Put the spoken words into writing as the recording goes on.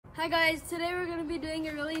Hi guys, today we're going to be doing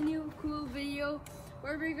a really new cool video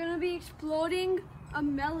where we're going to be exploding a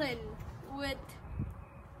melon with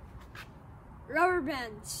rubber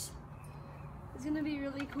bands. It's going to be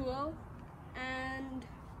really cool and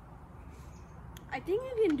I think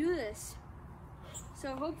you can do this.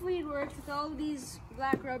 So hopefully it works with all these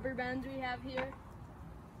black rubber bands we have here.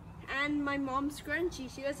 And my mom's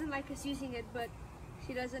scrunchie. She doesn't like us using it, but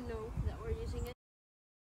she doesn't know that we're using it.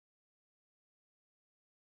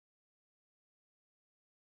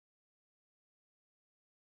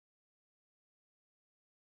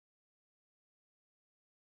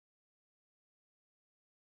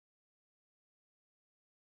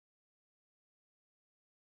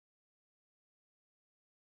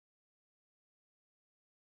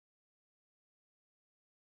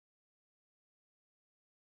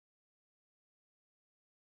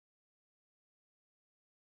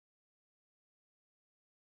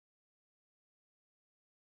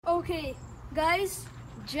 Okay, guys,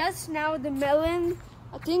 just now the melon,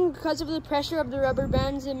 I think because of the pressure of the rubber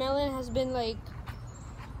bands, the melon has been like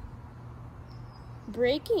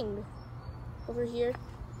breaking over here.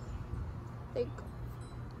 Like,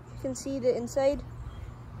 you can see the inside.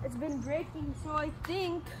 It's been breaking, so I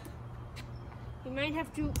think you might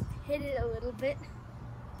have to hit it a little bit.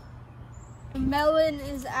 The melon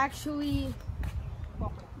is actually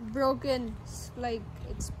broken, like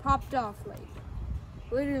it's popped off, like.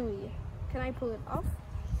 Literally. Can I pull it off?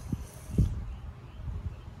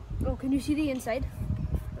 Oh, can you see the inside?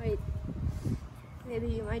 Wait. Maybe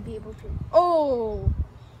you might be able to. Oh!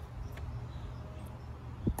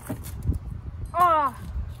 Ah!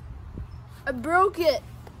 I broke it!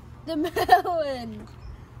 The melon!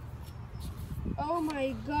 Oh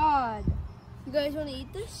my god. You guys want to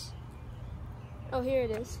eat this? Oh, here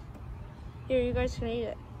it is. Here, you guys can eat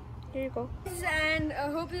it. Here you go. And I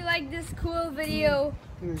hope you like this cool video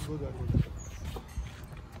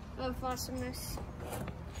of awesomeness.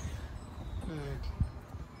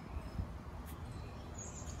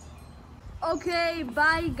 Okay,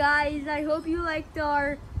 bye guys. I hope you liked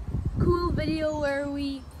our cool video where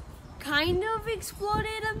we kind of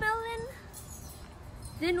exploded a melon.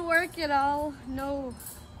 Didn't work at all, no.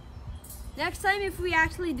 Next time if we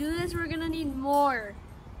actually do this, we're gonna need more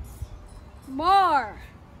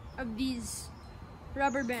of these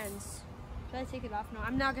rubber bands. Should I take it off? No,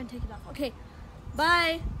 I'm not gonna take it off. Okay,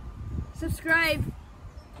 bye. Subscribe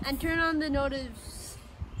and turn on the notifications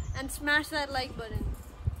and smash that like button.